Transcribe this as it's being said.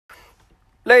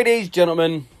Ladies,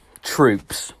 gentlemen,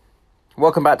 troops,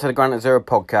 welcome back to the Granite Zero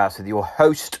podcast with your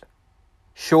host,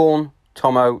 Sean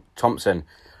Tomo Thompson.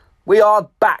 We are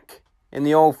back in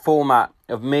the old format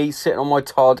of me sitting on my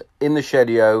Todd in the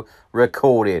studio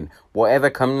recording whatever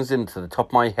comes into the top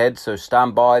of my head, so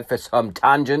stand by for some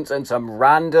tangents and some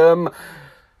random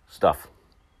stuff.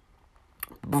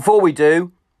 Before we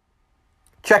do,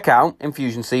 check out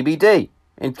Infusion CBD.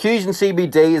 Infusion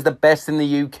CBD is the best in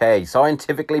the UK,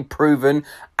 scientifically proven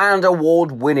and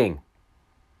award-winning.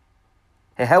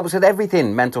 It helps with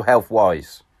everything mental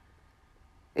health-wise.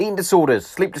 Eating disorders,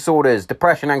 sleep disorders,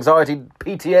 depression, anxiety,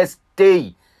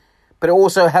 PTSD. But it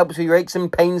also helps with your aches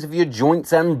and pains of your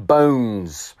joints and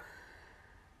bones.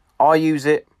 I use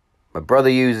it, my brother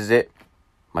uses it,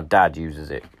 my dad uses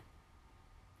it.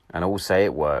 And all say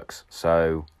it works,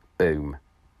 so boom.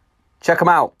 Check them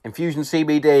out, Infusion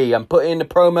CBD, and put in the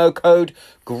promo code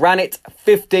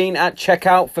GRANITE15 at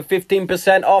checkout for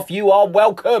 15% off. You are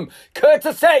welcome,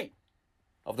 courtesy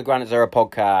of the Granite Zero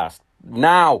podcast.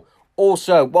 Now,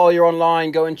 also, while you're online,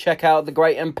 go and check out the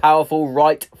great and powerful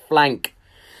Right Flank.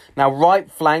 Now, Right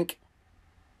Flank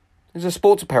is a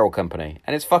sports apparel company,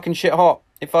 and it's fucking shit hot.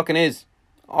 It fucking is.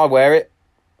 I wear it.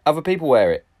 Other people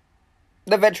wear it.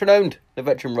 They're veteran owned, they're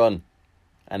veteran run,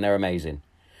 and they're amazing.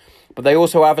 But they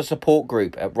also have a support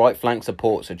group at Right Flank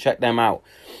Support, so check them out.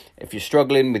 If you're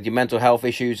struggling with your mental health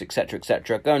issues,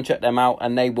 etc., go and check them out,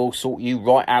 and they will sort you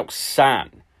right out,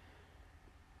 san.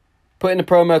 Put in the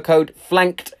promo code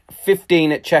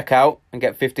FLANKED15 at checkout and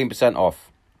get 15% off.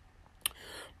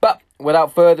 But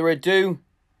without further ado,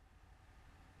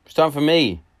 it's time for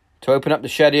me to open up the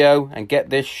Shedio and get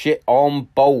this shit on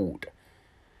board.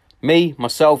 Me,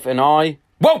 myself, and I,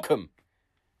 welcome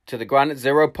to the Granite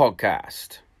Zero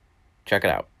podcast. Check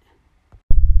it out.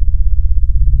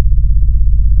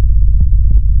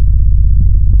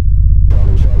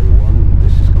 Charlie 1,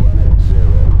 this is Granite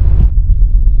Zero.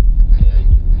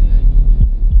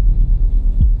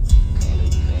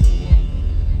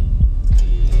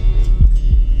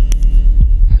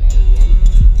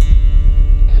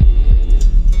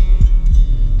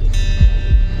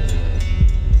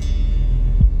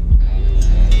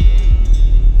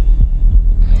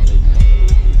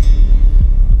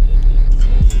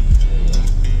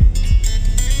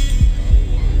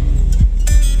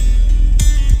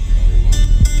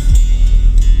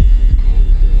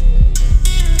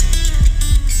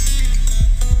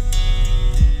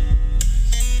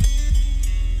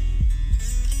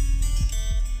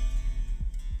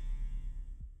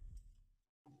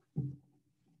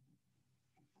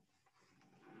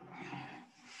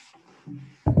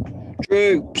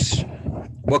 Troops,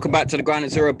 welcome back to the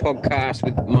Granite Zero podcast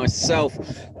with myself,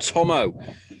 Tomo.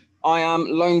 I am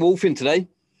lone wolfing today.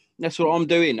 That's what I'm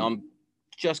doing. I'm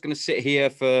just going to sit here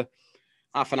for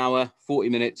half an hour, 40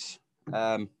 minutes,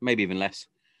 maybe even less.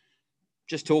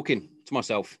 Just talking to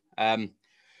myself.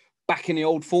 Back in the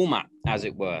old format, as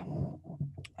it were.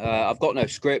 I've got no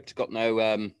script, got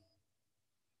no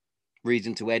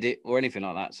reason to edit or anything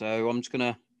like that. So I'm just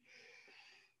going to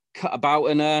cut about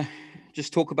and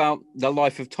just talk about the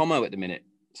life of Tomo at the minute.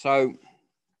 So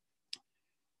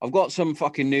I've got some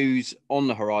fucking news on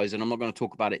the horizon. I'm not going to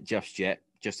talk about it just yet,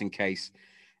 just in case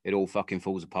it all fucking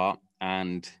falls apart.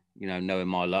 And, you know, knowing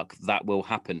my luck, that will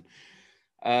happen.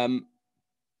 But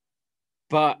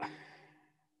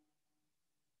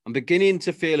I'm beginning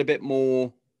to feel a bit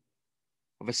more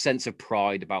of a sense of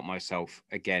pride about myself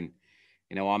again.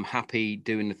 You know, I'm happy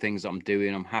doing the things that I'm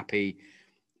doing. I'm happy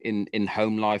in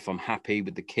home life. I'm happy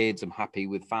with the kids. I'm happy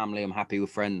with family. I'm happy with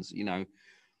friends, you know.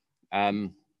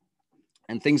 And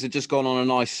things have just gone on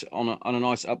a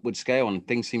nice upward scale, and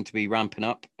things seem to be ramping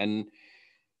up, and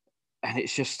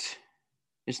it's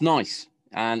nice.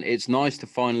 And it's nice to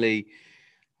finally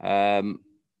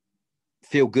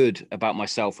feel good about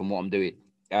myself and what I'm doing.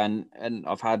 And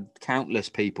I've had countless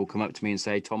people come up to me and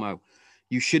say, Tomo,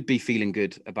 you should be feeling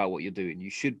good about what you're doing.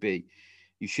 You should be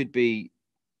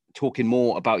talking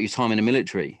more about your time in the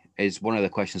military, is one of the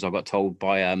questions I got told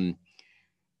by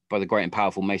the great and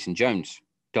powerful Mason Jones,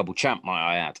 double champ, might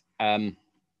I add. And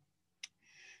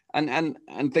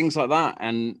things like that.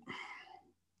 And,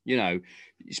 you know,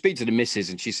 you speak to the missus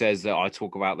and she says that I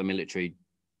talk about the military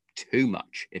too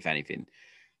much, if anything.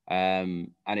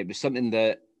 And it was something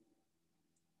that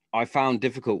I found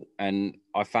difficult, and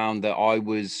I found that I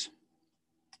was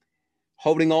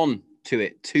holding on to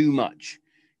it too much,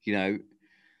 you know,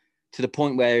 to the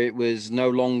point where it was no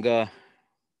longer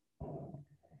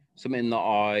something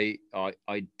that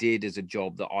I did as a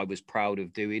job that I was proud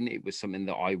of doing. It was something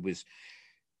that I was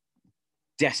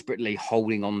desperately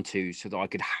holding on to so that I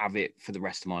could have it for the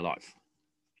rest of my life.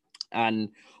 And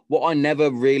What I never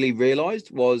really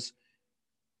realized was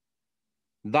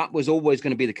that was always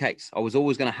going to be the case. I was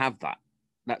always going to have that.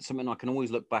 That's something I can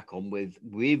always look back on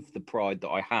with the pride that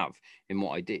I have in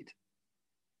what I did.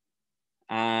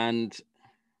 And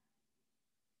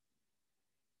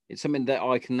it's something that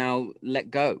I can now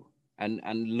let go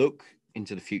and look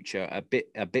into the future a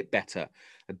bit better,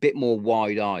 a bit more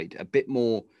wide-eyed, a bit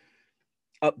more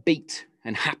upbeat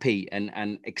and happy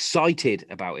and excited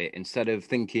about it, instead of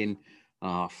thinking,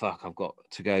 oh fuck, I've got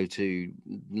to go to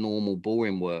normal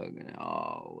boring work.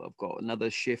 Oh, I've got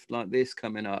another shift like this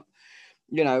coming up.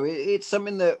 You know, it's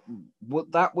something that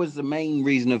was the main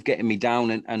reason of getting me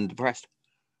down and depressed.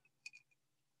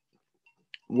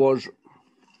 Was,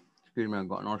 excuse me, I've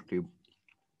got an ice cube.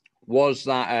 Was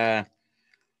that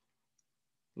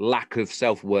lack of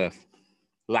self-worth,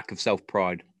 lack of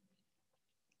self-pride.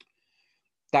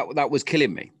 That was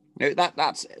killing me.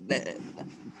 That's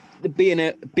the being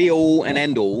a be all and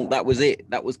end all. That was it.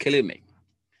 That was killing me. It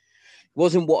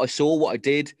wasn't what I saw, what I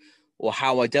did, or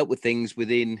how I dealt with things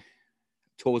within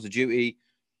tours of duty,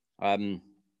 going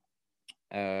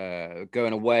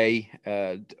away,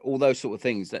 all those sort of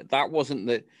things. That wasn't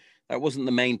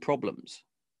the main problems.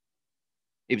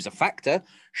 It was a factor,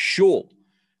 sure,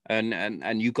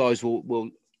 and you guys will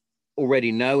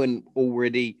already know and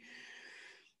already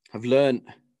have learned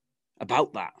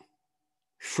about that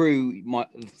through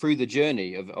the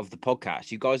journey of the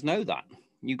podcast. You guys know that.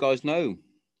 You guys know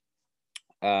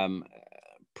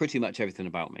pretty much everything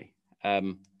about me.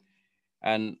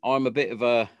 And I'm a bit of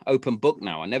a open book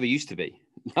now. I never used to be.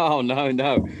 No.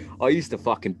 I used to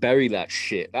fucking bury that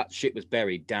shit. That shit was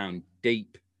buried down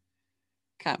deep.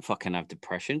 Can't fucking have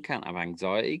depression. Can't have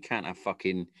anxiety. Can't have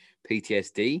fucking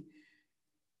PTSD.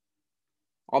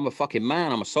 I'm a fucking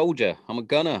man. I'm a soldier. I'm a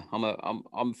gunner.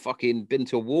 I'm fucking been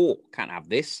to a war. Can't have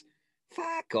this.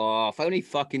 Fuck off. Only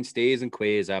fucking steers and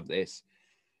queers have this.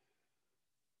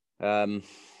 That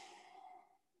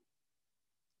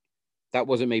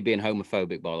wasn't me being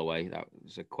homophobic, by the way. That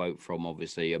was a quote from,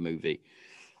 obviously, a movie.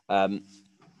 But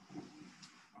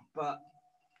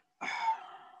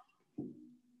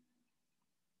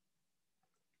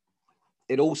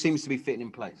it all seems to be fitting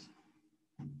in place.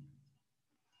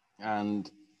 And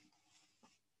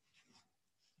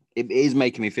it is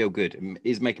making me feel good. It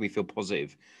is making me feel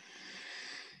positive.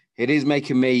 It is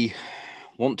making me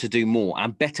want to do more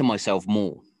and better myself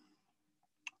more.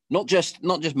 Not just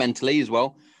mentally as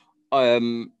well.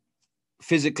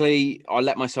 Physically, I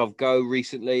let myself go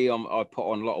recently. I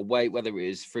put on a lot of weight, whether it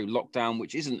is through lockdown,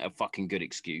 which isn't a fucking good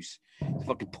excuse. It's a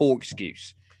fucking poor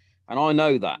excuse. And I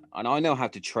know that. And I know how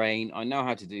to train. I know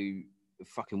how to do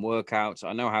fucking workouts.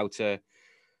 I know how to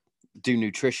do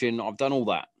nutrition. I've done all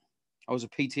that. I was a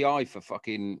PTI for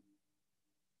fucking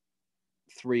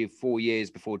 3 or 4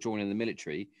 years before joining the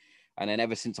military. And then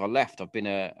ever since I left, I've been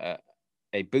a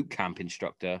boot camp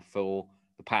instructor for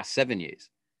the past 7 years.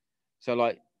 So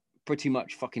like pretty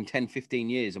much fucking 10, 15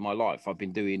 years of my life, I've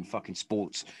been doing fucking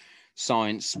sports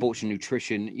science, sports and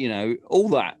nutrition, you know, all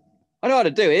that. I know how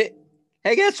to do it.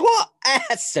 Hey, guess what?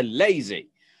 That's so lazy.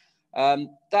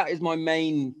 That is my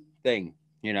main thing,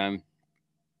 you know.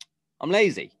 I'm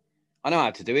lazy. I know how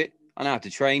to do it. I know how to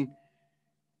train,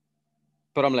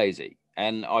 but I'm lazy.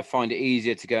 And I find it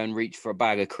easier to go and reach for a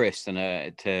bag of crisps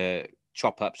than to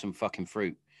chop up some fucking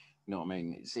fruit. You know what I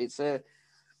mean? It's a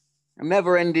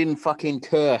never-ending fucking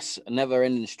curse, a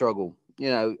never-ending struggle. You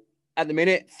know, at the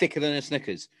minute, thicker than a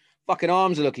Snickers. Fucking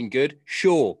arms are looking good,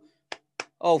 sure.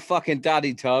 Oh, fucking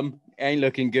daddy Tom ain't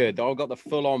looking good. I've got the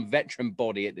full-on veteran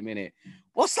body at the minute.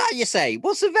 What's that you say?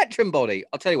 What's a veteran body?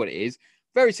 I'll tell you what it is.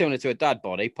 Very similar to a dad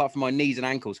body, apart from my knees and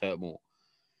ankles hurt more.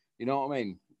 You know what I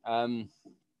mean?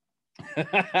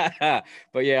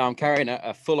 But yeah, I'm carrying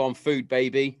a full-on food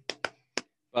baby.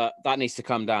 But that needs to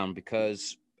come down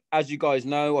because, as you guys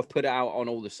know, I've put it out on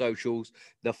all the socials.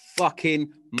 The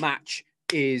fucking match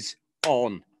is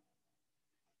on.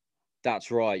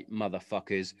 That's right,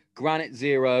 motherfuckers. Granite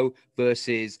Zero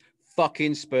versus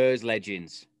fucking Spurs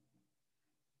legends.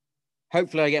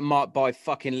 Hopefully I get marked by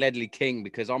fucking Ledley King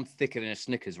because I'm thicker than a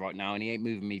Snickers right now and he ain't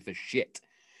moving me for shit.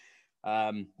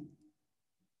 Pascal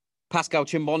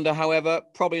Chimbonda, however,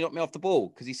 probably knocked me off the ball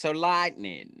because he's so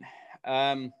lightning.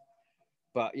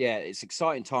 But yeah, it's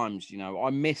exciting times. You know, I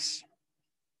miss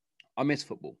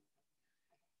football.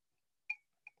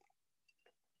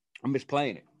 I miss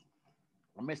playing it.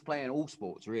 I miss playing all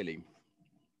sports, really.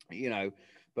 You know,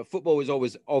 but football has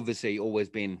always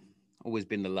been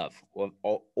the love.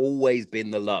 Always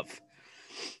been the love.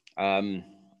 And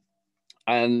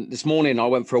this morning I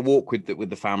went for a walk with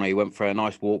the family. Went for a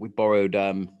nice walk. We borrowed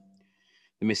the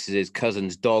missus's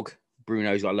cousin's dog.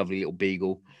 Bruno's got a lovely little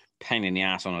beagle. pain in the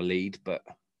ass on a lead, but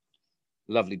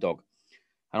lovely dog.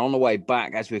 And on the way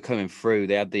back, as we were coming through,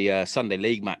 they had the Sunday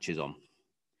League matches on.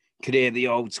 Could hear the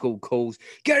old school calls.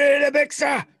 Get in the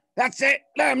mixer. That's it.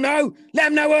 Let them know. Let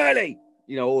them know early.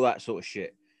 You know, all that sort of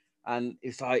shit. And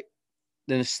it's like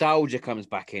the nostalgia comes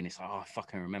back in. It's like, oh, I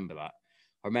fucking remember that.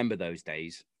 I remember those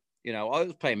days. You know, I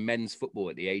was playing men's football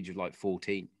at the age of like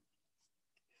 14.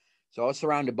 So I was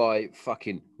surrounded by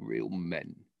fucking real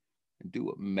men and do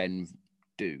what men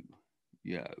do.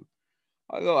 You know,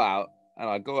 I go out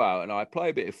and I play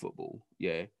a bit of football.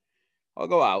 Yeah. I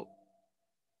go out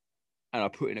and I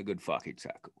put in a good fucking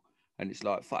tackle. And it's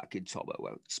like, fucking Tomo,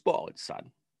 well, spot on,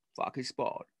 son. Fucking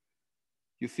spot on.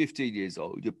 You're 15 years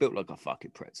old. You're built like a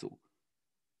fucking pretzel.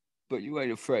 But you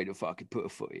ain't afraid to fucking put a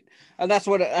foot in. And that's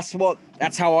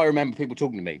how I remember people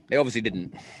talking to me. They obviously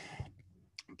didn't.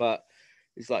 But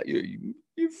it's like, you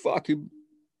fucking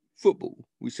football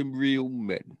with some real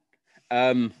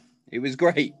men. It was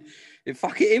great.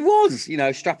 It was, you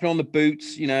know, strapping on the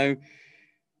boots, you know,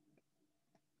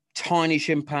 tiny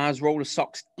shin pads, roller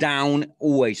socks down,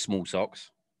 always small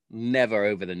socks, never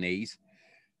over the knees.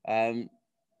 And,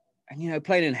 you know,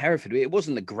 playing in Hereford, it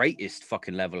wasn't the greatest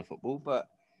fucking level of football, but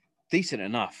decent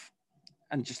enough.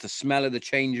 And just the smell of the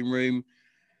changing room.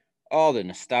 Oh, the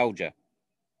nostalgia.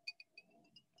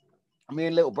 Me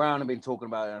and Little Brown have been talking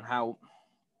about it and how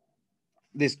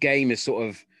this game has sort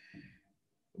of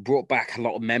brought back a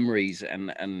lot of memories.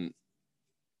 And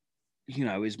you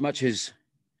know, as much as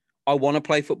I want to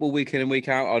play football week in and week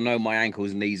out, I know my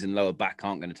ankles, knees, and lower back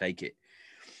aren't going to take it.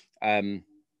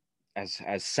 As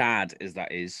sad as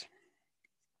that is.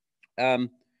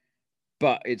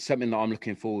 But it's something that I'm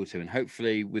looking forward to. And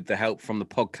hopefully with the help from the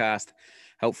podcast,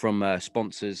 help from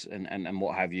sponsors and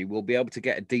what have you, we'll be able to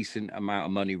get a decent amount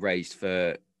of money raised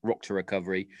for Rock to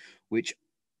Recovery, which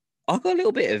I got a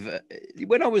little bit of,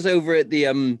 when I was over at the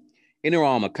Inner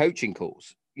Armour coaching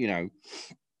course, you know,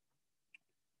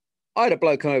 I had a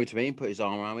bloke come over to me and put his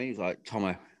arm around me. He's like,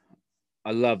 Tomo,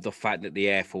 I love the fact that the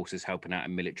Air Force is helping out a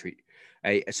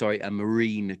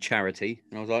Marine charity.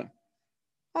 And I was like,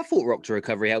 I thought Rock to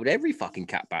Recovery held every fucking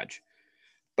cat badge.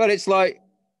 But it's like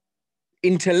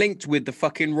interlinked with the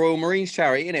fucking Royal Marines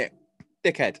charity, innit?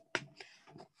 Dickhead.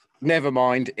 Never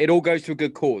mind. It all goes to a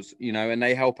good cause, you know, and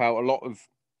they help out a lot of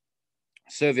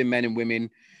serving men and women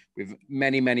with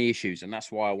many, many issues. And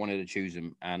that's why I wanted to choose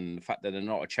them. And the fact that they're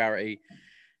not a charity,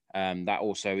 that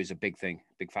also is a big thing,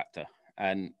 big factor.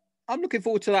 And I'm looking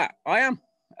forward to that. I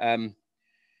am.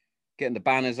 Getting the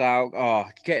banners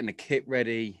out, getting the kit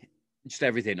ready, just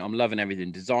everything. I'm loving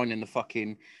everything. Designing the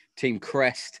fucking team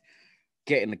crest,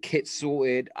 getting the kit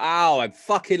sorted. Oh, I'm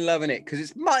fucking loving it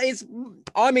because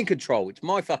I'm in control. It's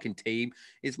my fucking team.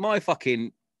 It's my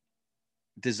fucking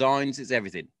designs. It's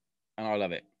everything. And I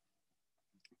love it.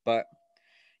 But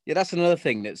yeah, that's another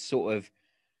thing that's sort of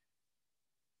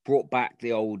brought back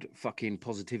the old fucking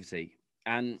positivity.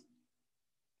 And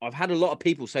I've had a lot of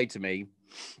people say to me,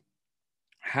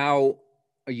 how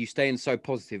are you staying so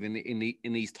positive in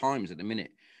these times at the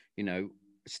minute? You know,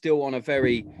 still on a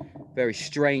very, very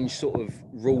strange sort of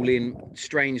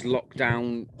strange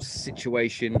lockdown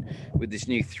situation with this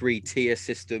new 3-tier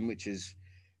system, which is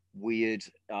weird.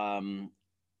 The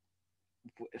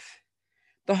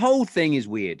whole thing is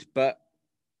weird, but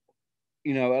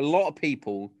you know, a lot of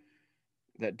people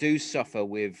that do suffer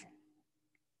with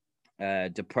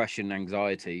depression,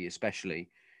 anxiety, especially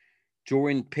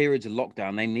during periods of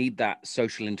lockdown, they need that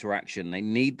social interaction. They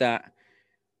need that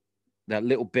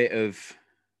little bit of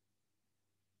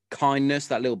kindness,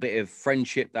 that little bit of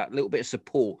friendship, that little bit of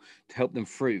support to help them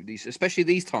through these, especially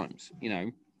these times. You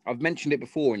know, I've mentioned it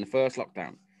before in the first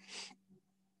lockdown.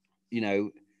 You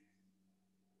know,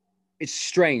 it's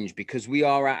strange because we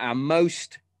are at our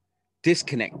most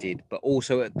disconnected, but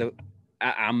also at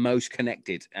our most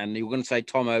connected. And you're going to say,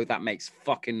 Tomo, that makes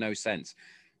fucking no sense.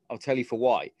 I'll tell you for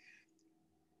why.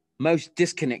 Most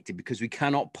disconnected because we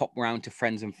cannot pop round to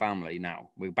friends and family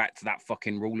now. We're back to that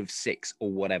fucking rule of 6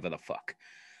 or whatever the fuck.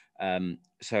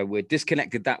 So we're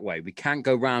disconnected that way. We can't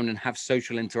go round and have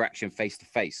social interaction face to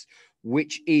face,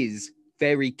 which is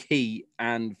very key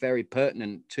and very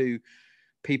pertinent to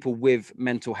people with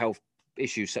mental health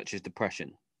issues such as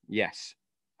depression. Yes,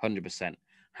 100%.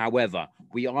 However,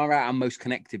 we are at our most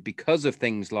connected because of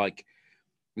things like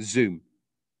Zoom,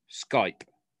 Skype,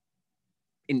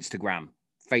 Instagram,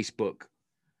 Facebook,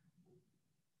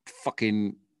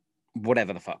 fucking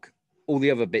whatever the fuck. All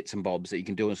the other bits and bobs that you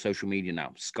can do on social media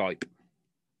now. Skype,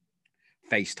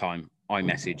 FaceTime,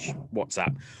 iMessage,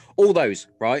 WhatsApp. All those,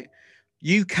 right?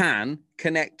 You can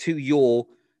connect to your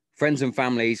friends and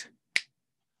families.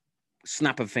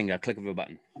 Snap of a finger, click of a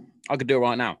button. I could do it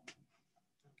right now.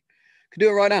 Could do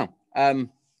it right now.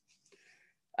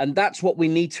 And that's what we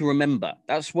need to remember.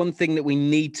 That's one thing that we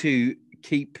need to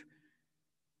keep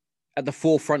at the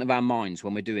forefront of our minds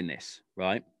when we're doing this,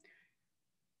 right?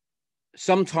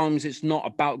 Sometimes it's not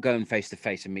about going face to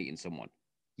face and meeting someone.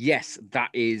 Yes, that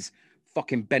is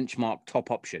fucking benchmark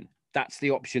top option. That's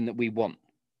the option that we want.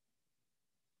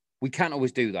 We can't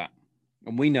always do that.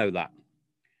 And we know that.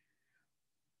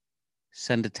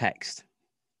 Send a text.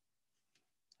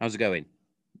 How's it going?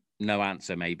 No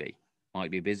answer, maybe.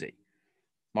 Might be busy.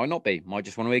 Might not be. Might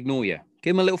just want to ignore you.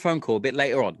 Give him a little phone call a bit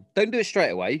later on. Don't do it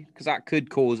straight away because that could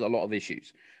cause a lot of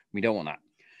issues. We don't want that.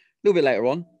 A little bit later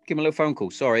on, give him a little phone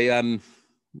call. Sorry,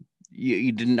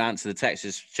 you didn't answer the text.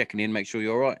 Just checking in, make sure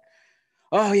you're all right.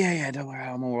 Oh, yeah, don't worry.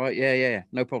 I'm all right. Yeah.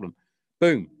 No problem.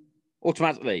 Boom.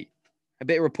 Automatically. A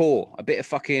bit of rapport. A bit of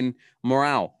fucking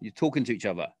morale. You're talking to each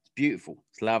other. It's beautiful.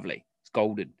 It's lovely. It's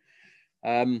golden.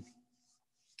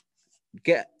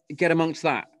 Get amongst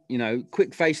that. You know,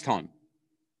 quick FaceTime.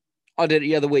 I did it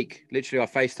the other week. Literally, I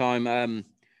FaceTime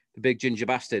the big ginger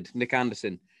bastard, Nick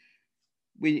Anderson.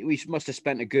 We must have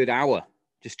spent a good hour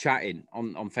just chatting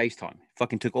on FaceTime.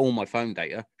 Fucking took all my phone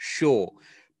data, sure.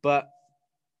 But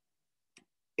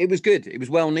it was good. It was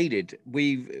well needed.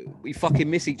 We fucking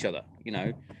miss each other, you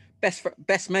know.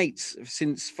 Best mates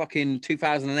since fucking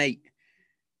 2008.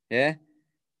 Yeah?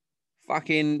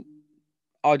 Fucking,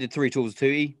 I did 3 tours of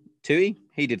Tootie.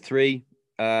 He did 3.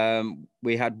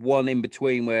 We had one in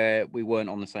between where we weren't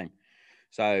on the same.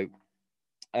 So,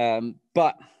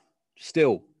 but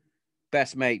still,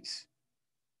 best mates,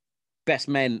 best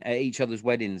men at each other's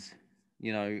weddings,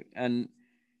 you know, and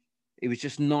it was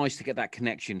just nice to get that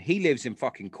connection. He lives in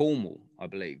fucking Cornwall, I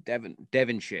believe,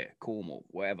 Devonshire, Cornwall,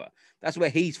 wherever. That's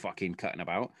where he's fucking cutting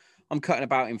about. I'm cutting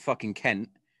about in fucking Kent.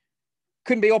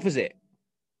 Couldn't be opposite.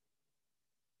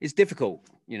 It's difficult,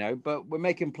 you know, but we're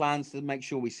making plans to make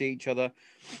sure we see each other.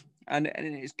 And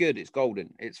it's good. It's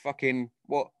golden. It's fucking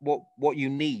what you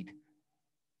need.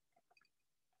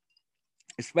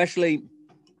 Especially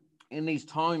in these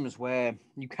times where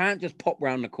you can't just pop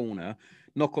round the corner,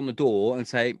 knock on the door and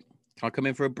say, can I come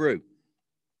in for a brew?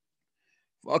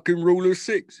 Fucking rule of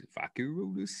 6. Fucking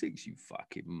rule of 6, you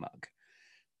fucking mug.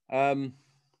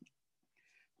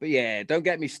 But yeah, don't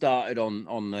get me started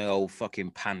on the old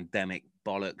fucking pandemic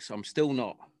bollocks. I'm still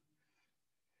not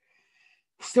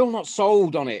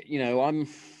sold on it. You know, I'm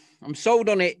sold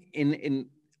on it in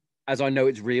as I know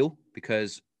it's real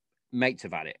because mates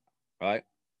have had it, right?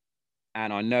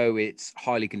 And I know it's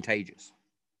highly contagious.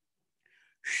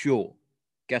 Sure.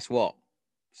 Guess what?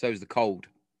 So's the cold.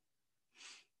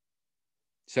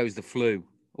 So's the flu.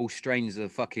 All strains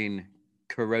of fucking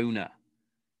corona.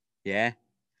 Yeah.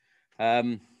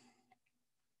 I'm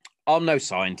no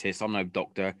scientist. I'm no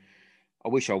doctor. I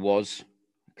wish I was,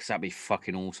 because that'd be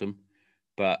fucking awesome.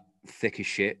 But thick as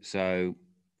shit, so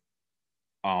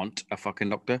aren't a fucking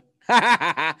doctor.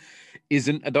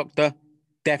 Isn't a doctor.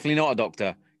 Definitely not a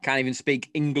doctor. Can't even speak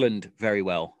England very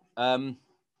well. But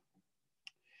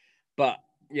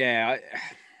yeah,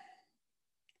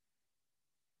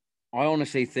 I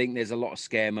honestly think there's a lot of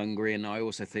scaremongering. I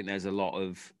also think there's a lot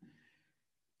of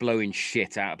blowing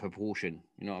shit out of proportion.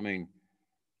 You know what I mean?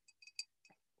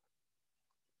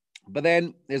 But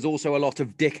then there's also a lot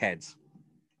of dickheads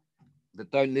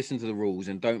that don't listen to the rules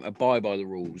and don't abide by the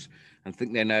rules and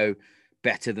think they know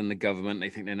better than the government. They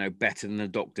think they know better than the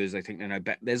doctors. They think they know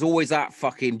better. There's always that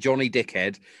fucking Johnny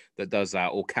dickhead that does that,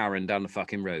 or Karen down the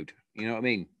fucking road. You know what I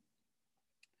mean?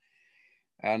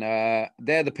 And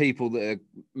they're the people that are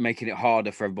making it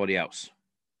harder for everybody else.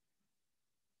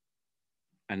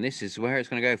 And this is where it's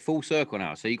going to go full circle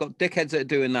now. So you've got dickheads that are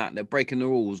doing that. They're breaking the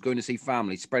rules, going to see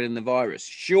family, spreading the virus.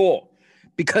 Sure,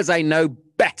 because they know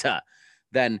better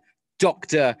than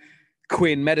Dr.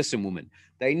 Quinn Medicine Woman.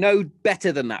 They know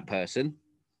better than that person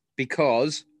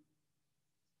because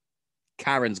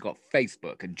Karen's got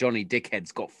Facebook and Johnny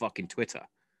Dickhead's got fucking Twitter.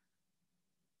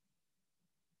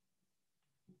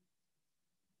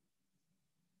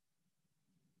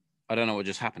 I don't know what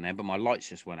just happened there, but my lights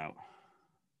just went out.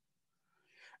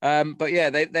 But yeah,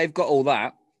 they've got all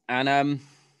that. And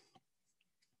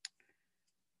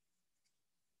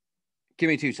give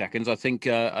me 2 seconds. I think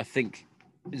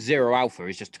Zero Alpha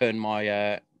has just turned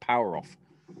my power off.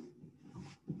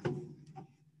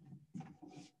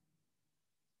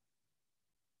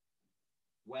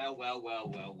 Well.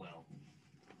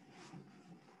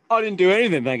 I didn't do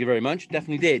anything, thank you very much.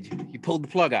 Definitely did. You pulled the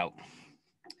plug out.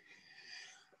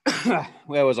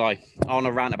 Where was I? On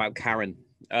a rant about Karen.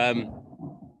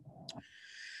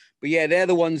 But yeah, they're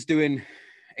the ones doing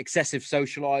excessive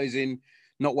socializing,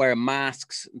 not wearing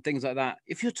masks and things like that.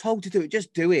 If you're told to do it,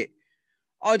 just do it.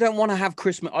 I don't want to have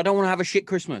Christmas. I don't want to have a shit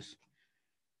Christmas.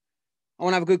 I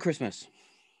want to have a good Christmas.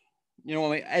 You know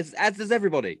what I mean? As does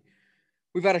everybody.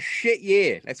 We've had a shit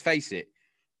year, let's face it.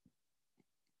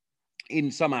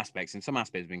 In some aspects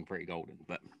being pretty golden,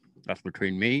 but that's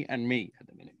between me and me at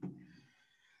the minute.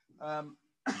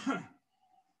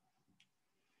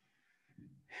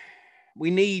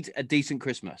 We need a decent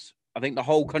Christmas. I think the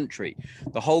whole country,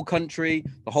 the whole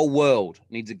world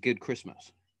needs a good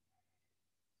Christmas.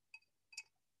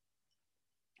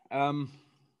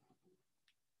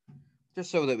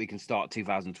 Just so that we can start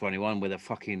 2021 with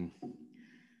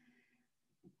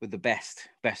the best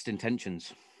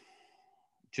intentions.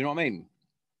 Do you know what I mean?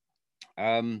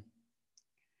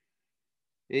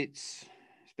 It's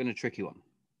been a tricky one.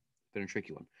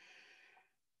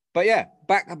 But yeah,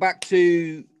 back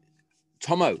to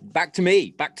Tomo, back to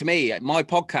me, my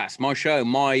podcast, my show,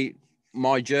 my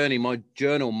journey, my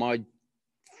journal, my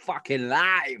fucking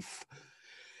life,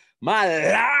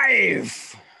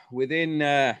 within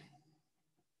the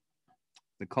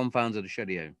confines of the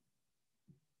Shedio.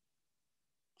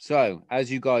 So,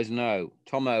 as you guys know,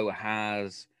 Tomo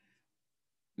has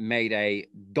made a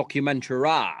documentary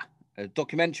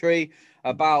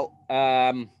about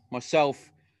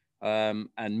myself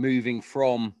and moving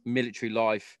from military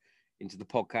life into the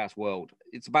podcast world.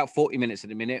 It's about 40 minutes at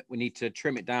the minute. We need to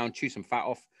trim it down, trim some fat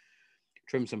off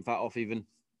even.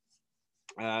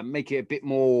 Make it a bit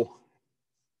more.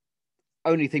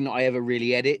 Only thing that I ever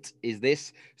really edit is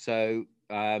this. So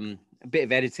a bit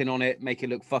of editing on it, make it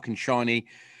look fucking shiny,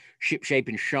 ship-shape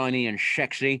and shiny and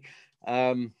sexy.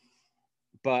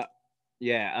 But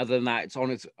yeah, other than that,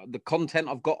 the content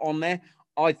I've got on there,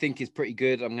 I think is pretty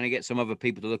good. I'm going to get some other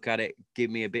people to look at it, give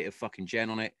me a bit of fucking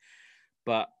gen on it.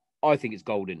 But I think it's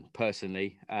golden,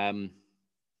 personally.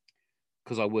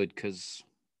 Because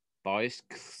biased,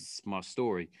 it's my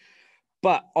story.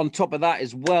 But on top of that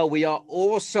as well, we are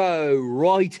also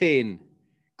writing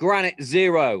Granite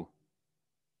Zero,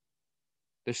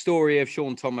 the story of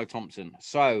Sean Tomo Thompson.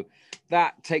 So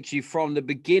that takes you from the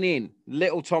beginning,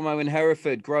 little Tomo in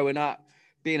Hereford, growing up,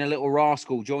 being a little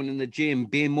rascal, joining the gym,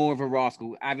 being more of a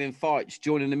rascal, having fights,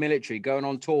 joining the military, going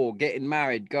on tour, getting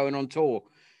married, going on tour,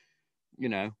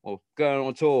 or going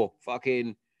on tour,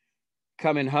 fucking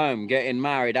coming home, getting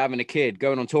married, having a kid,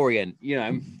 going on tour again,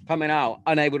 coming out,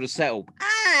 unable to settle.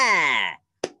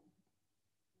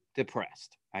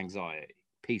 Depressed, anxiety,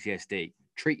 PTSD.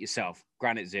 Treat yourself.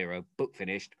 Granite Zero, book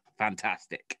finished.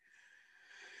 Fantastic.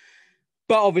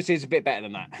 But obviously, it's a bit better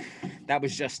than that. That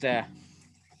was just a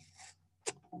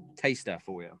taster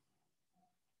for you.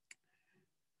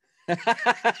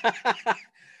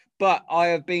 But I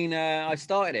have been, I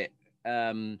started it.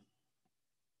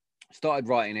 Started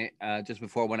writing it just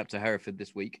before I went up to Hereford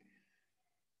this week.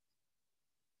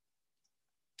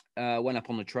 Went up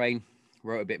on the train,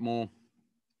 wrote a bit more.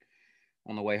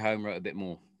 On the way home, wrote a bit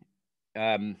more.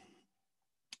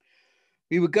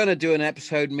 We were going to do an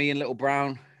episode, me and Little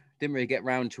Brown. Didn't really get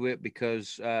round to it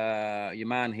because your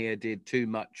man here did too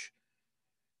much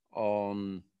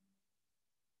on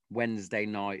Wednesday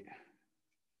night.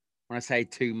 When I say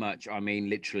too much, I mean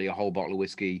literally a whole bottle of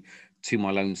whiskey to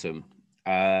my lonesome.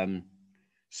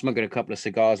 Smoking a couple of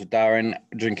cigars with Darren,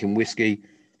 drinking whiskey,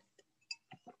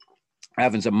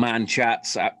 having some man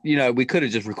chats. We could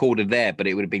have just recorded there, but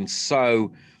it would have been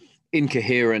so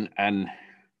incoherent and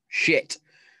shit.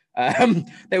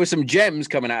 There were some gems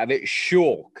coming out of it,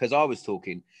 sure, because I was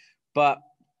talking. But,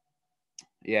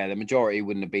 yeah, the majority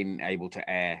wouldn't have been able to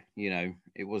air.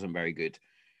 It wasn't very good.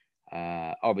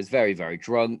 I was very, very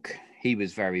drunk. He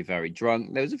was very, very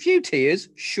drunk. There was a few tears,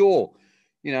 sure.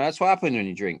 That's what happens when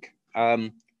you drink.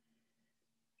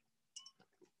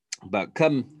 But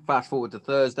come fast forward to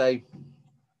Thursday,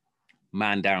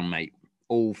 man down, mate.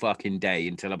 All fucking day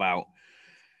until about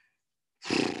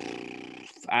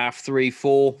 3:30,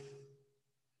 4.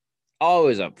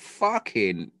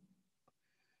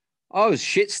 I was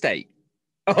shit state.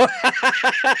 I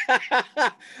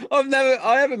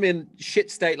haven't been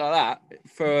shit state like that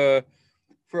for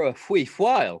a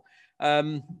while.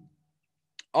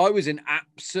 I was in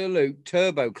absolute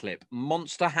turbo clip,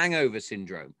 monster hangover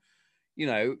syndrome.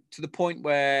 To the point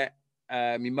where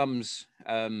my mum's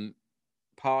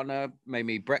partner made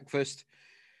me breakfast,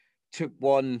 took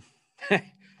one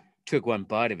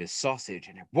bite of his sausage,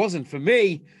 and it wasn't for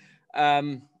me.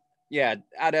 Had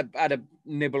a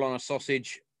nibble on a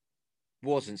sausage,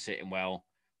 wasn't sitting well.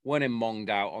 Went and monged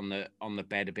out on the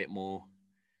bed a bit more.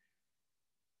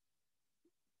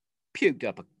 Puked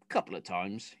up a couple of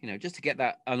times, just to get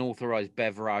that unauthorized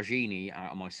beveragini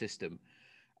out of my system.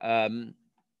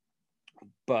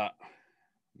 But,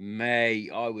 mate,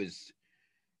 I was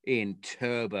in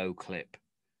turbo clip.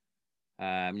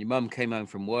 Your mum came home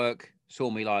from work, saw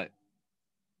me like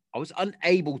I was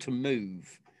unable to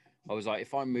move. I was like,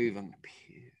 if I move, I'm gonna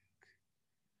puke.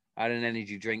 I had an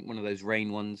energy drink, one of those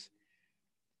rain ones.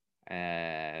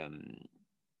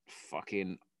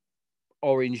 Fucking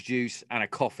orange juice and a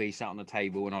coffee sat on the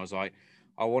table, and I was like,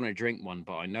 I want to drink one,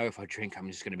 but I know if I drink, I'm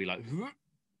just gonna be like.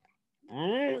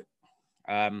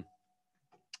 Then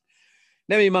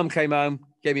my mum came home,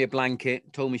 gave me a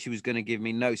blanket, told me she was gonna give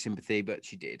me no sympathy, but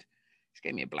she did. She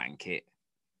gave me a blanket,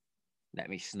 let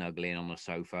me snuggle in on the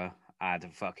sofa. I had a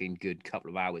fucking good couple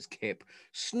of hours kip,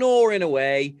 snoring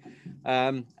away.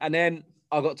 And then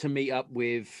I got to meet up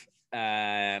with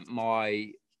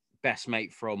my best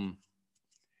mate from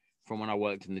when I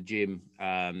worked in the gym,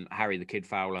 Harry the Kid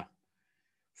Fowler,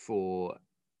 for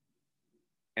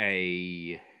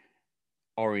a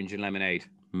orange and lemonade,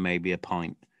 maybe a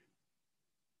pint.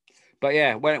 But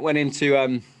yeah, went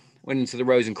into the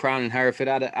Rose and Crown in Hereford,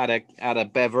 had a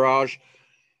beverage.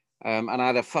 And I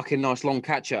had a fucking nice long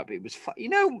catch up. It was,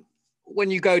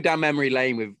 when you go down memory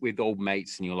lane with old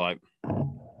mates and you're like,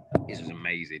 this was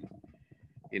amazing.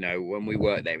 When we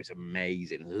worked there, it was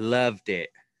amazing. Loved it.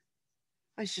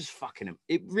 It's just fucking,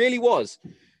 it really was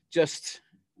just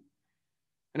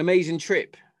an amazing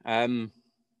trip. And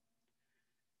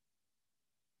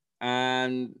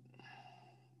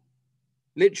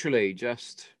literally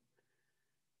just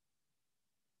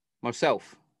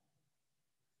myself.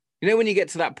 When you get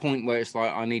to that point where it's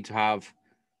like, I need to have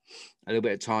a little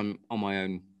bit of time on my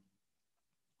own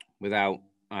without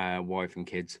wife and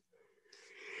kids.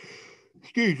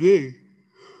 Excuse me.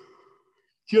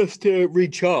 Just to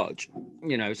recharge.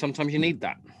 Sometimes you need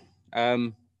that.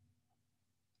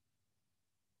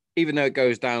 Even though it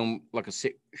goes down like a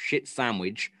shit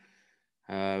sandwich,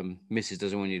 Mrs.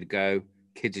 doesn't want you to go.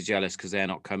 Kids are jealous because they're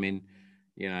not coming.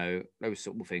 Those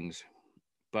sort of things.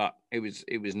 But it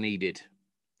was needed.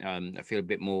 I feel a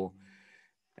bit more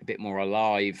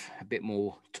alive, a bit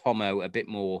more Tomo, a bit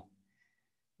more,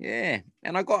 yeah.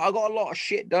 And I got a lot of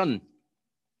shit done,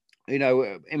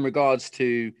 in regards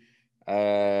to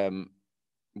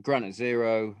Granite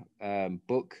Zero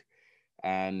book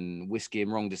and Whiskey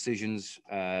and Wrong Decisions,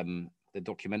 the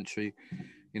documentary.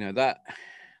 That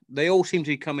they all seem to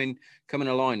be coming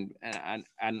aligned and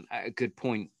at a good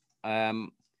point.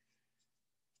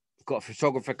 Got a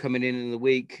photographer coming in the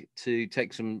week to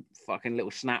take some fucking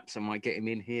little snaps. I might get him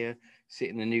in here, sit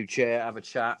in the new chair, have a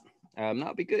chat.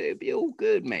 That'll be good. It'll be all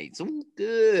good, mate. It's all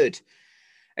good.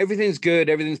 Everything's good.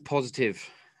 Everything's positive.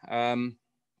 And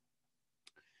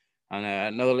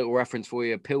another little reference for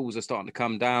you. Pills are starting to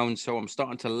come down, so I'm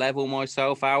starting to level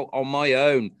myself out on my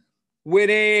own.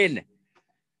 Winning.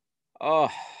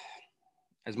 Oh,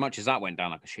 as much as that went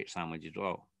down like a shit sandwich as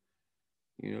well.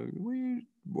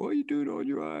 What are you doing on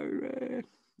your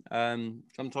own?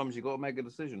 Sometimes you got to make a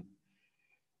decision.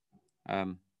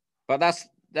 But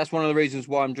that's one of the reasons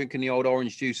why I'm drinking the old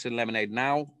orange juice and lemonade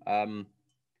now.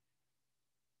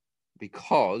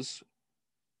 Because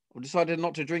I've decided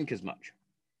not to drink as much.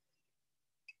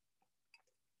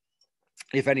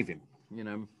 If anything,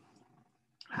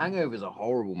 hangovers are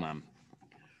horrible, man.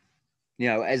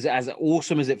 As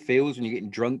awesome as it feels when you're getting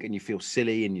drunk and you feel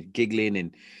silly and you're giggling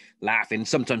and laughing.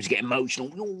 Sometimes you get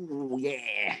emotional. Oh,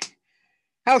 yeah.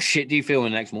 How shit do you feel the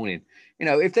next morning?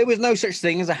 If there was no such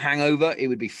thing as a hangover, it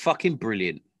would be fucking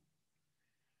brilliant.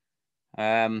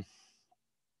 And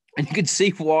you can see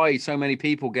why so many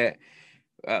people get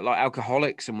like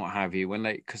alcoholics and what have you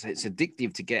because it's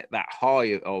addictive to get that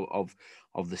high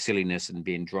of the silliness and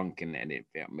being drunk, and it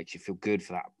makes you feel good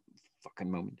for that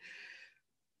fucking moment.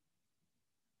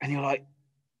 And you're like,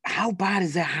 how bad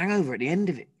is their hangover at the end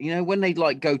of it? When they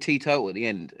like go teetotal at the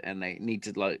end and they need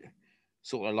to like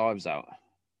sort their lives out.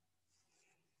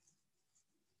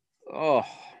 Oh,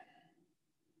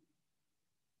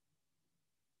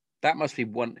 that must be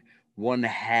one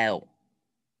hell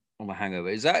of a hangover.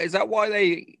 Is that why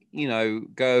they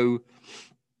go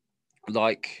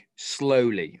like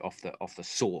slowly off the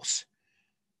sauce?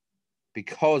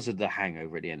 Because of the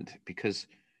hangover at the end. Because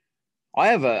I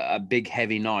have a big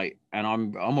heavy night and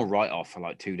I'm a write-off for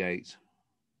like 2 days.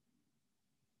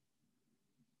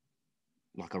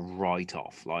 Like a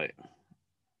write-off, like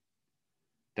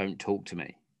don't talk to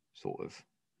me, sort of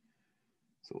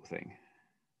thing.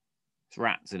 It's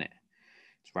rats, isn't it?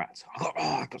 It's rats.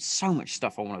 I've got so much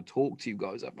stuff I want to talk to you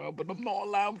guys about, but I'm not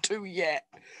allowed to yet.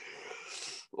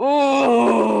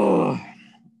 Oh,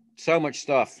 so much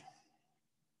stuff.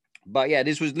 But yeah,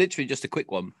 this was literally just a quick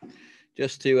one,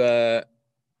 just to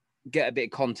get a bit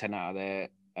of content out of there,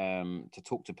 to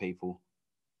talk to people.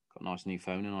 Got a nice new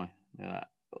phone, and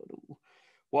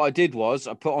What I did was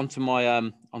I put onto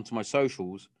my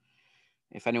socials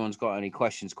if anyone's got any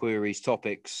questions, queries,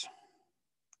 topics,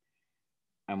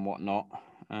 and whatnot,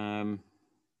 to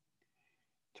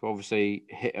obviously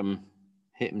hit them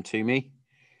to me,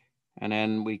 and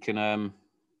then we can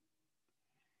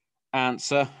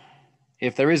answer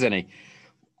if there is any.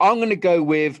 I'm going to go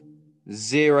with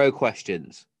 0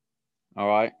 questions. All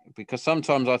right, because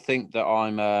sometimes I think that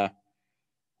I'm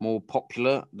more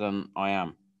popular than I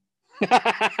am.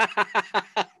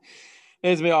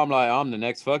 Here's me. I'm the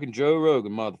next fucking Joe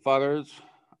Rogan, motherfuckers.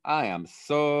 I am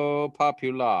so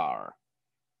popular.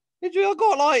 I've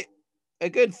got like a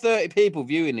good 30 people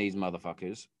viewing these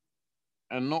motherfuckers,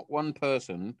 and not one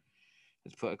person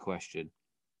has put a question.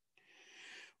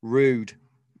 Rude.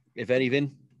 If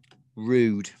anything,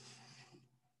 rude.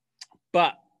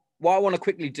 But what I want to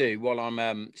quickly do while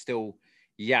I'm still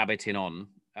yabbiting on,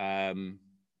 I'm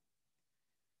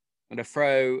going to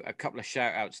throw a couple of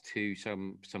shout outs to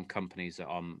some companies that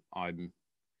I'm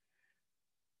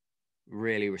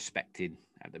really respected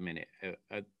at the minute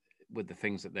with the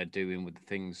things that they're doing, with the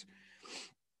things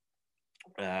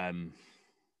that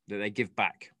they give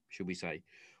back, should we say.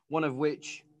 One of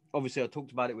which, obviously, I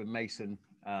talked about it with Mason.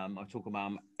 I talk about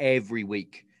them every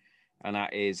week, and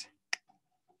that is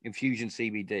Infusion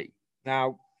CBD.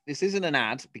 Now, this isn't an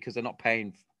ad because they're not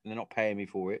paying me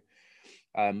for it,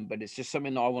 but it's just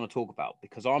something that I want to talk about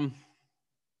because I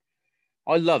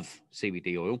love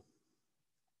CBD oil.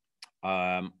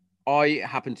 I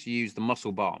happen to use the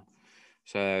Muscle Balm,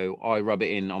 so I rub it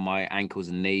in on my ankles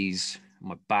and knees,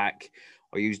 my back.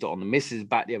 I used it on the missus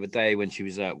back the other day when she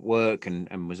was at work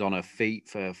and was on her feet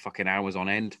for fucking hours on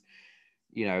end.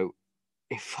 You know,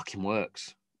 it fucking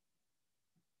works.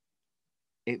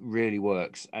 It really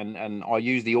works, and I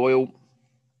use the oil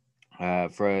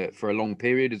for a long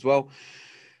period as well.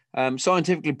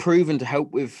 Scientifically proven to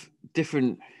help with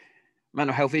different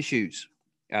mental health issues,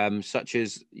 such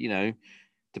as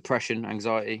depression,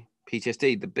 anxiety,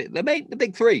 PTSD. The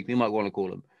big three, you might want to call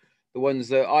them, the ones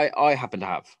that I happen to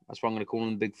have. That's why I'm going to call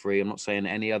them the big three. I'm not saying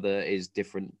any other is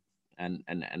different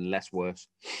and less worse.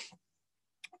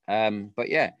 But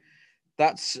yeah,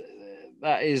 that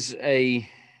is a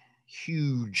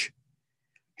huge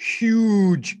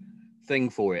thing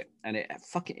for it, and it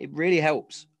really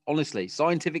helps. Honestly,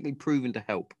 scientifically proven to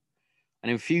help.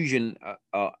 And Infusion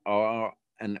are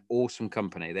an awesome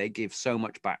company. They give so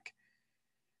much back.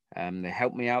 They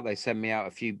help me out. They send me out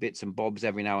a few bits and bobs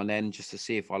every now and then just to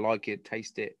see if I like it,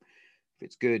 taste it, if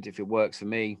it's good, if it works for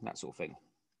me, that sort of thing.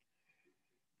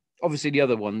 Obviously, the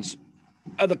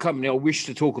other company I wish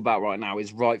to talk about right now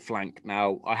is Right Flank.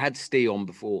 Now, I had Steve on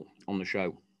before on the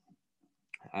show,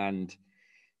 and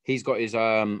he's got his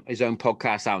own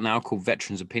podcast out now called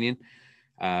Veterans Opinion.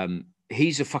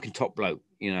 He's a fucking top bloke.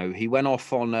 He went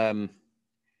off on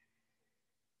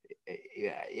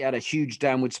he had a huge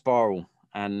downward spiral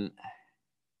and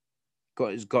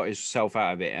got himself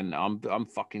out of it, and I'm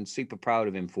fucking super proud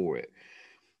of him for it.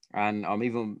 And I'm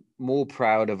even more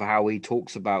proud of how he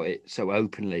talks about it so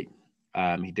openly.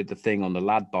 He did the thing on the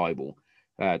Lad Bible,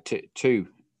 2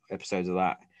 episodes of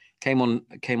that. Came on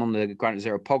the Granite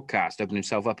Zero podcast, opened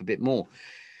himself up a bit more.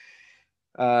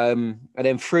 And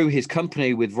then through his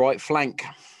company with Right Flank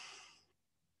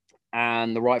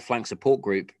and the Right Flank support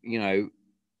group,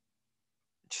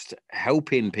 just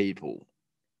helping people.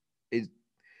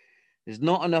 There's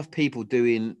not enough people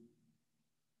doing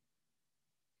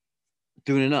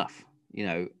enough,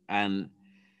 and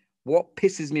what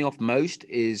pisses me off most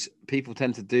is people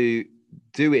tend to do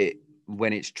it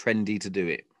when it's trendy to do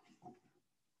it.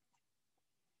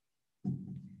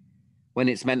 When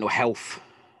it's Mental Health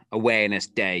Awareness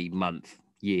Day, month,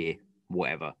 year,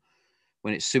 whatever.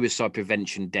 When it's Suicide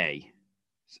Prevention Day.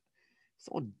 It's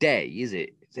not a day, is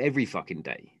it? It's every fucking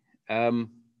day. And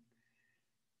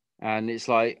it's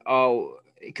like,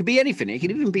 it could be anything. It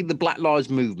could even be the Black Lives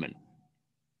Movement,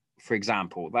 for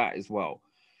example, that as well.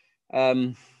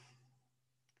 They're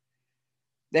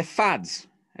fads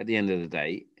at the end of the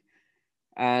day.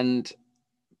 And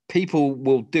people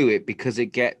will do it because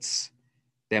it gets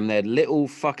them their little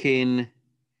fucking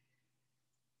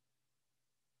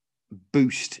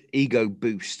ego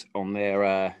boost on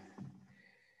their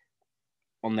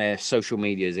social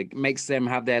medias. It makes them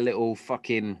have their little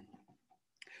fucking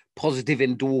positive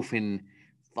endorphin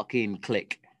fucking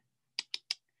click.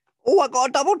 Oh, I got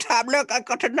a double tap. Look, I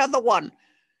got another one.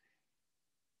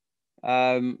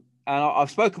 And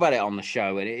I've spoke about it on the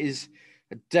show, and it is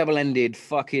a double-ended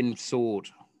fucking sword,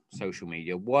 social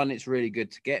media. One, it's really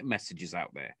good to get messages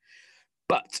out there,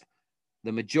 but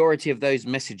the majority of those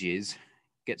messages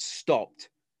get stopped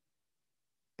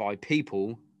by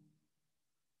people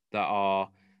that are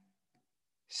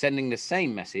sending the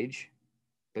same message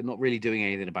but not really doing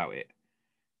anything about it.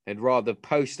 They'd rather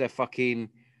post their fucking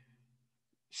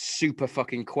super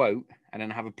fucking quote and then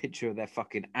have a picture of their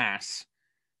fucking ass.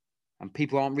 And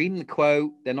people aren't reading the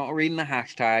quote. They're not reading the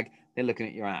hashtag. They're looking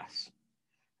at your ass.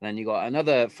 And then you got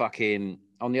another fucking,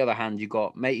 on the other hand, you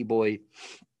got Matey Boy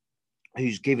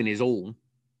who's giving his all.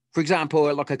 For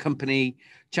example, like a company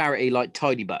charity like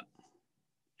Tidy Butt,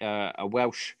 a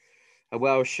Welsh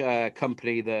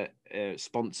company that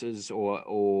sponsors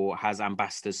or has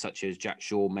ambassadors such as Jack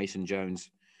Shaw, Mason Jones,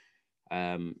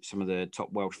 some of the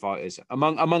top Welsh fighters,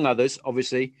 among others.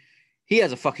 Obviously, he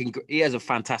has a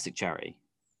fantastic charity,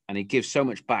 and he gives so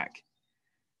much back.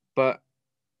 But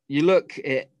you look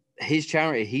at his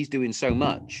charity, he's doing so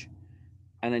much,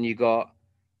 and then you got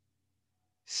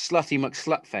Slutty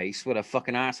McSlutface with a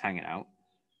fucking ass hanging out.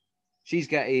 She's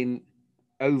getting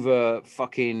over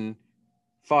fucking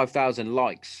 5,000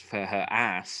 likes for her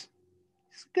ass.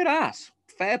 It's a good ass.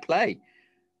 Fair play.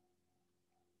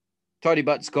 Tidy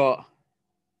Butt's got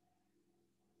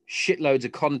shitloads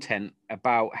of content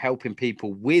about helping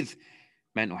people with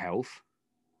mental health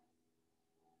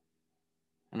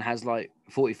and has like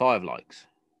 45 likes.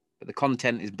 But the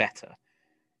content is better,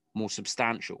 more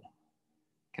substantial,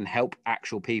 can help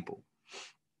actual people.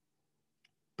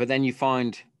 But then you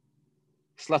find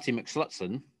Slutty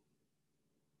McSlutson,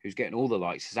 who's getting all the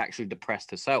likes, is actually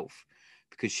depressed herself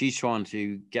because she's trying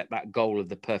to get that goal of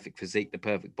the perfect physique, the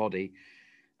perfect body,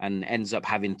 and ends up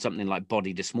having something like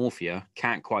body dysmorphia,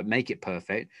 can't quite make it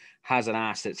perfect, has an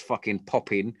ass that's fucking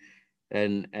popping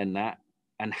and that,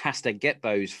 and has to get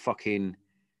those fucking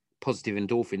positive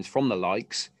endorphins from the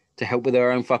likes to help with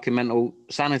her own fucking mental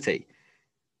sanity.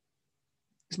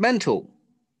 It's mental.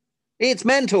 It's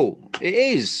mental. It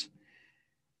is.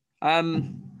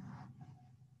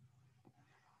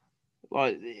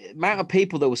 Like the amount of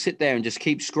people that will sit there and just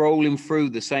keep scrolling through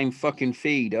the same fucking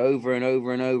feed over and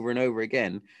over and over and over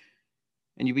again.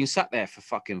 And you've been sat there for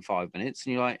fucking 5 minutes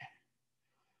and you're like,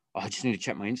 oh, I just need to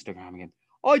check my Instagram again.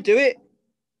 I do it.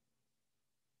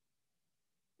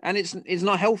 And it's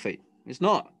not healthy. It's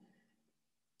not.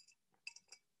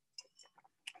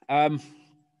 That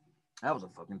was a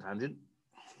fucking tangent.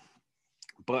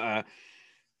 But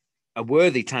a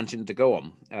worthy tangent to go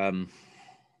on.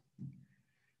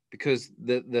 Because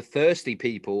the thirsty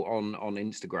people on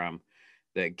Instagram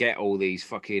that get all these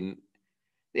fucking, at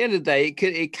the end of the day,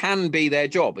 it can be their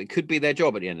job. It could be their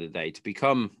job at the end of the day to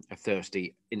become a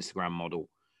thirsty Instagram model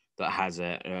that has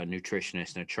a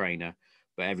nutritionist and a trainer,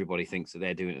 but everybody thinks that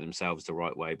they're doing it themselves the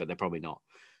right way, but they're probably not.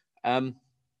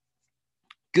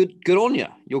 Good on you.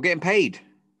 You're getting paid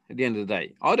at the end of the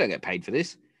day. I don't get paid for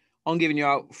this. I'm giving you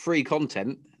out free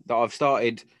content that I've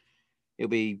started. It'll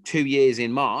be 2 years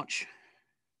in March.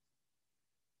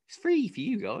 It's free for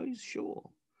you guys, sure.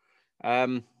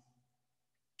 But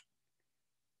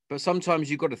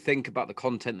sometimes you've got to think about the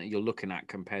content that you're looking at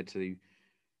compared to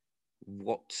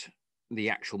what the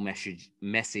actual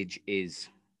message is.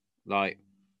 Like,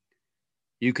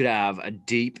 you could have a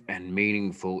deep and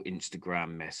meaningful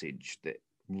Instagram message that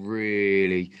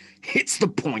really hits the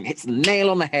point, hits the nail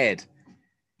on the head.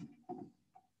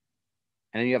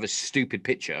 And then you have a stupid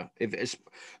picture. If it's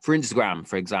for Instagram,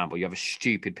 for example, you have a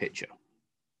stupid picture.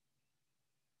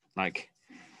 Like,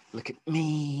 look at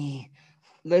me.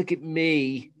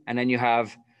 And then you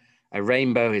have a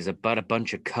rainbow is but a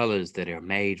bunch of colors that are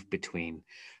made between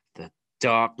the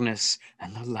darkness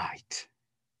and the light.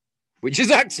 Which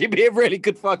is actually be a really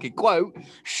good fucking quote.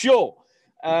 Sure.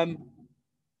 But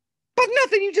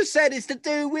nothing you just said is to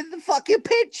do with the fucking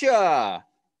picture.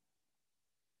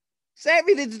 It's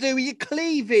everything to do with your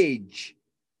cleavage.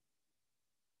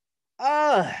 Do you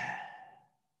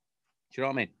know what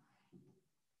I mean?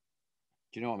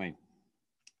 Do you know what I mean?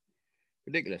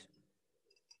 Ridiculous.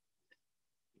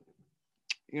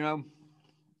 You know,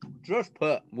 just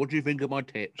put, what do you think of my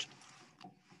tits?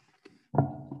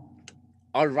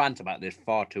 I rant about this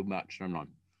far too much, don't I?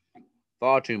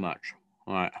 Far too much.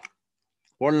 All right.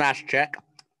 One last check.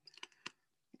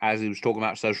 As he was talking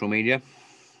about social media.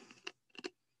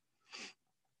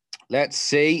 Let's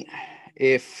see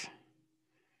if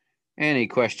any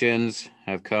questions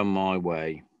have come my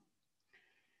way.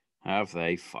 Have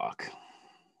they? Fuck.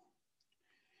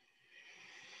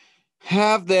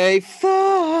 Have they?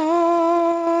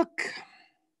 Fuck.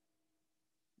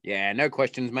 Yeah, no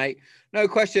questions, mate. No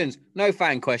questions. No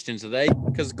fan questions today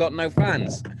because I've got no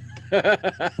fans.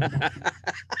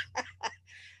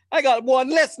 I got one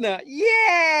listener.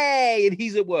 Yay! And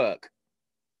he's at work.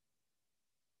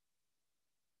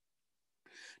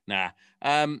 Nah.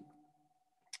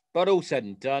 But all said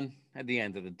and done, at the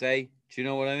end of the day, do you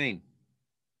know what I mean?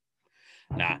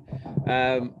 Nah.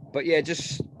 But yeah,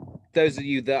 just those of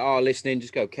you that are listening,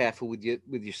 just go careful with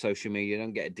your social media.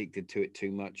 Don't get addicted to it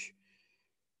too much.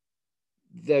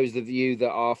 Those of you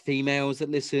that are females that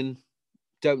listen,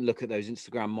 don't look at those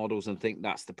Instagram models and think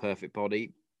that's the perfect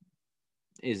body.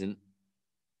 Isn't.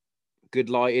 Good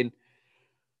lighting,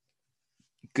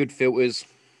 good filters,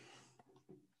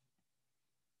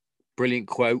 brilliant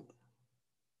quote.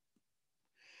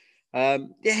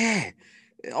 Yeah,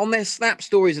 on their Snap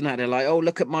stories and that, they're like, "Oh,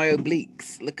 look at my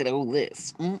obliques. Look at all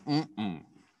this."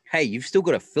 Hey, you've still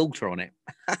got a filter on it.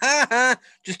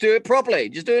 Just do it properly.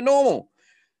 Just do it normal.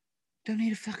 Don't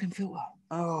need a fucking filter.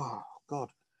 Oh God,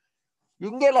 you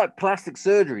can get like plastic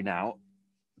surgery now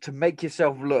to make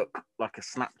yourself look like a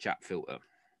Snapchat filter.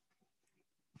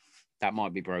 That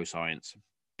might be bro science,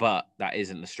 but that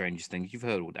isn't the strangest thing you've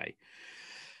heard all day.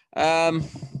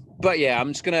 But yeah,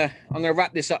 I'm gonna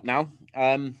wrap this up now.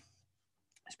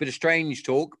 It's been a strange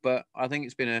talk, but I think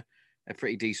it's been a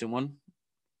pretty decent one.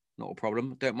 Not a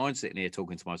problem. Don't mind sitting here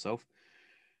talking to myself.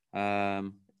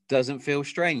 Doesn't feel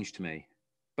strange to me.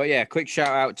 But yeah, quick shout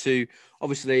out to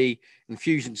obviously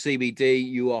Infusion CBD.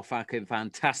 You are fucking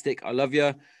fantastic. I love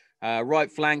you.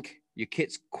 Right flank, your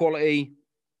kit's quality,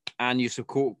 and your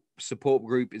support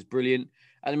group is brilliant.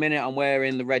 At the minute, I'm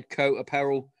wearing the red coat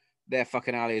apparel. They're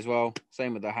fucking alley as well.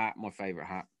 Same with the hat, my favorite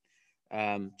hat.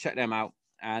 Check them out.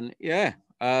 And yeah,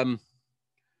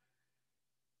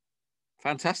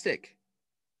 fantastic.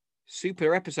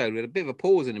 Super episode with a bit of a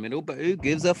pause in the middle, but who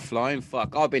gives a flying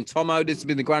fuck? I've been Tomo. This has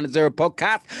been the Granite Zero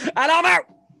podcast, and I'm out.